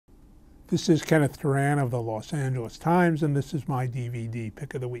This is Kenneth Turan of the Los Angeles Times, and this is my DVD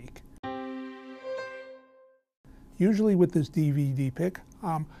pick of the week. Usually with this DVD pick,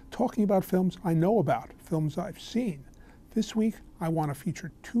 I'm talking about films I know about, films I've seen. This week, I want to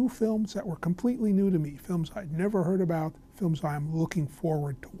feature two films that were completely new to me, films I'd never heard about, films I'm looking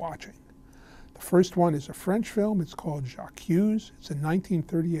forward to watching. The first one is a French film. It's called J'accuse. It's a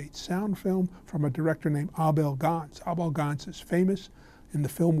 1938 sound film from a director named Abel Gance. Abel Gance is famous in the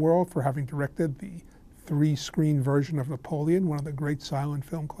film world for having directed the three-screen version of Napoleon, one of the great silent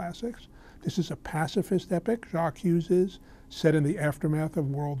film classics. This is a pacifist epic, J'accuse is, set in the aftermath of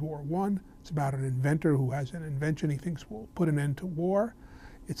World War I. It's about an inventor who has an invention he thinks will put an end to war.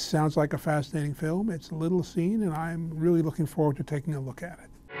 It sounds like a fascinating film. It's a little seen, and I'm really looking forward to taking a look at it.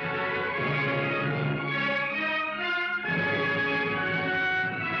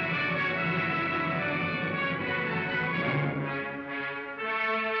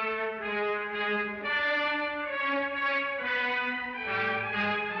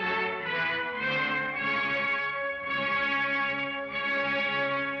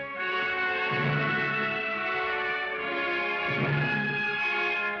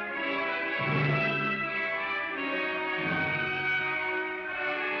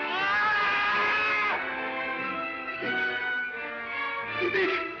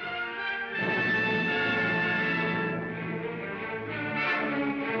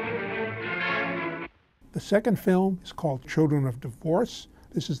 The second film is called Children of Divorce.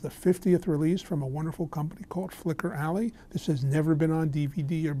 This is the 50th release from a wonderful company called Flicker Alley. This has never been on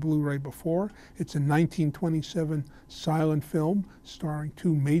DVD or Blu-ray before. It's a 1927 silent film starring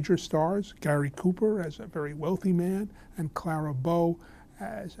two major stars, Gary Cooper as a very wealthy man, and Clara Bow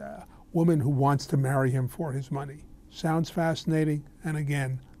as a woman who wants to marry him for his money. Sounds fascinating, and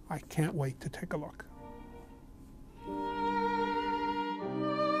again, I can't wait to take a look.